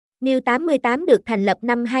New88 được thành lập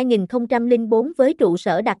năm 2004 với trụ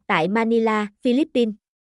sở đặt tại Manila, Philippines.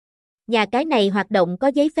 Nhà cái này hoạt động có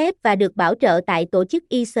giấy phép và được bảo trợ tại tổ chức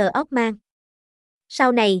Isle Oman.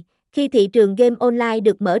 Sau này, khi thị trường game online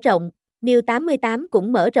được mở rộng, New88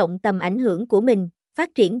 cũng mở rộng tầm ảnh hưởng của mình,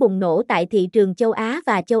 phát triển bùng nổ tại thị trường châu Á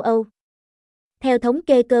và châu Âu. Theo thống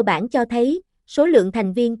kê cơ bản cho thấy, số lượng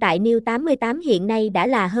thành viên tại New88 hiện nay đã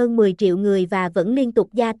là hơn 10 triệu người và vẫn liên tục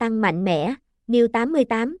gia tăng mạnh mẽ.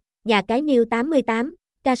 New88, nhà cái New88,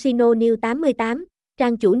 casino New88,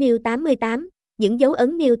 trang chủ New88, những dấu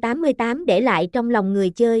ấn New88 để lại trong lòng người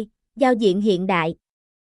chơi, giao diện hiện đại,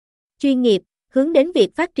 chuyên nghiệp, hướng đến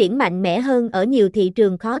việc phát triển mạnh mẽ hơn ở nhiều thị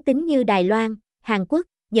trường khó tính như Đài Loan, Hàn Quốc,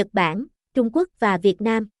 Nhật Bản, Trung Quốc và Việt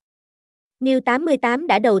Nam. New88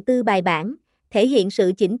 đã đầu tư bài bản, thể hiện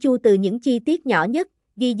sự chỉnh chu từ những chi tiết nhỏ nhất,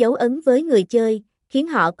 ghi dấu ấn với người chơi, khiến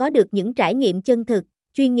họ có được những trải nghiệm chân thực,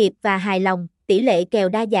 chuyên nghiệp và hài lòng. Tỷ lệ kèo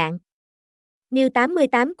đa dạng.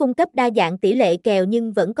 New88 cung cấp đa dạng tỷ lệ kèo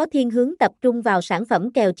nhưng vẫn có thiên hướng tập trung vào sản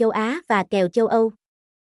phẩm kèo châu Á và kèo châu Âu.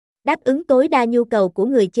 Đáp ứng tối đa nhu cầu của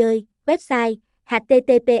người chơi. Website: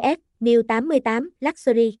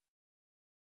 https://new88.luxury